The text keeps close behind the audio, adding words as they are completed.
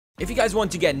If you guys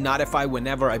want to get notified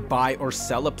whenever I buy or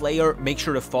sell a player, make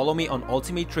sure to follow me on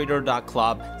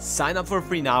ultimatetrader.club, sign up for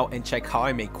free now, and check how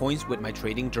I make coins with my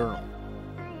trading journal.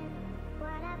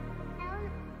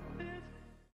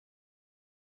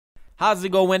 How's it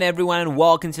going, everyone, and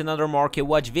welcome to another Market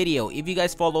Watch video. If you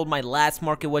guys followed my last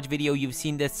Market Watch video, you've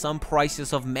seen that some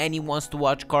prices of many wants to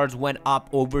watch cards went up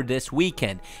over this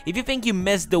weekend. If you think you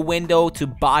missed the window to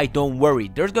buy, don't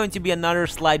worry. There's going to be another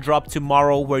slight drop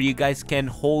tomorrow where you guys can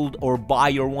hold or buy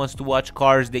your wants to watch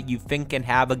cards that you think can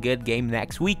have a good game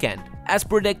next weekend. As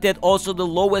predicted, also the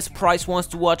lowest price wants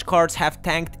to watch cards have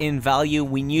tanked in value.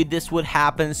 We knew this would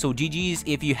happen, so GG's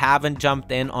if you haven't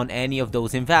jumped in on any of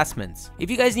those investments. If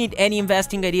you guys need any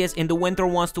investing ideas in the winter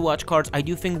wants to watch cards, I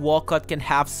do think Walcott can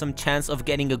have some chance of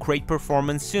getting a great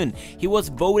performance soon. He was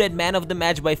voted man of the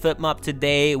match by FitMap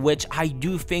today, which I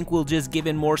do think will just give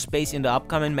him more space in the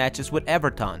upcoming matches with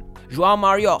Everton. João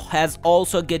Mario has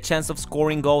also a good chance of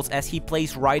scoring goals as he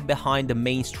plays right behind the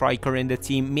main striker in the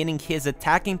team, meaning his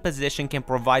attacking position can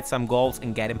provide some goals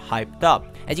and get him hyped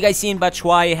up. As you guys seen,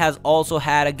 Batshuayi has also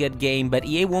had a good game, but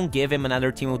EA won't give him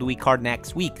another Team of the Week card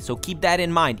next week, so keep that in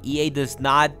mind. EA does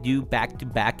not do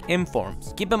back-to-back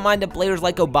informs. Keep in mind that players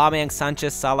like Aubameyang,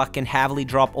 Sanchez, Salah can heavily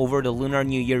drop over the Lunar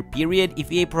New Year period. If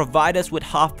EA provide us with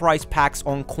half-price packs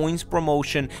on coins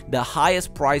promotion, the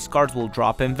highest price cards will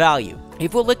drop in value.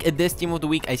 If we look at this Team of the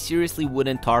Week, I seriously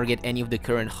wouldn't target any of the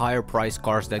current higher price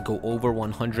cards that go over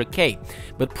 100k,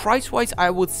 but price-wise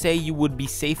I would say you would be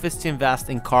safest to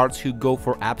invest in cards who go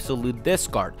for absolute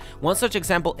discard. One such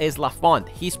example is Lafont.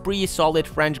 He's pretty solid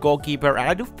French goalkeeper, and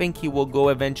I do think he will go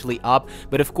eventually up,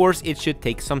 but of course it should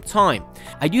take some time.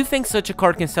 I do think such a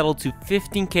card can settle to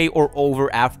 15k or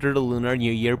over after the Lunar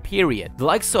New Year period. The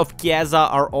likes of Chiesa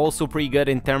are also pretty good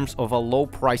in terms of a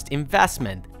low-priced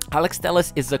investment. Alex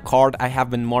Telles is a card I have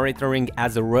been monitoring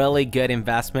as a really good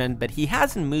investment, but he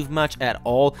hasn't moved much at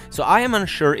all, so I am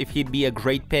unsure if he'd be a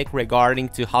great pick regarding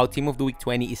to how Team of the Week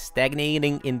 20 is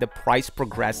stagnating in the price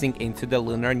progressing into the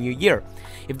Lunar New Year.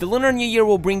 If the Lunar New Year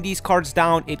will bring these cards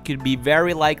down, it could be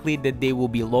very likely that they will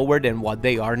be lower than what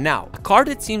they are now. A card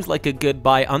that seems like a good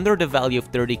buy under the value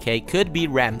of 30k could be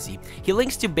Ramsey. He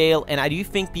links to Bale, and I do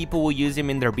think people will use him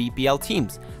in their BPL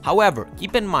teams. However,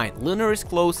 keep in mind, Lunar is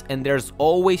close and there's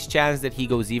always chance that he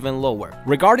goes even lower.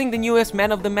 Regarding the newest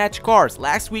man of the match cards,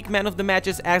 last week man of the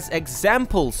matches as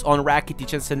examples on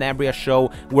Rakitic and Sanabria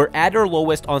show were at their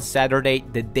lowest on Saturday,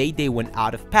 the day they went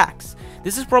out of packs.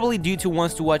 This is probably due to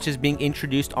wants to watches being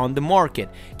introduced on the market.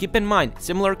 Keep in mind,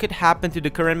 similar could happen to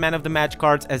the current man of the match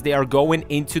cards as they are going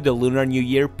into the Lunar New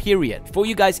Year period. Before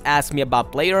you guys ask me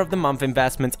about player of the month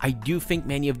investments, I do think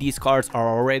many of these cards are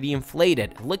already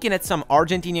inflated. Looking at some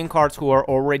Argentinian cards who are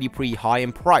already pretty high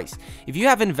in price. If you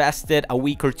have invested a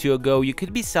week or two ago, you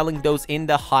could be selling those in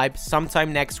the hype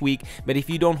sometime next week, but if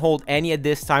you don't hold any at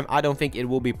this time, I don't think it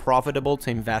will be profitable to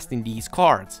invest in these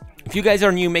cards. If you guys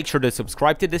are new, make sure to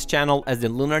subscribe to this channel as the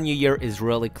Lunar New Year is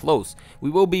really close. We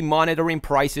will be monitoring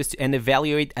prices and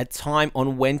evaluate a time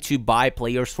on when to buy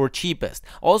players for cheapest.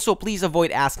 Also, please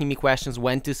avoid asking me questions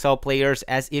when to sell players,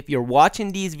 as if you're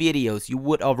watching these videos, you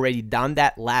would already done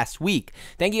that last week.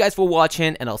 Thank you guys for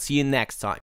watching, and I'll see you next time.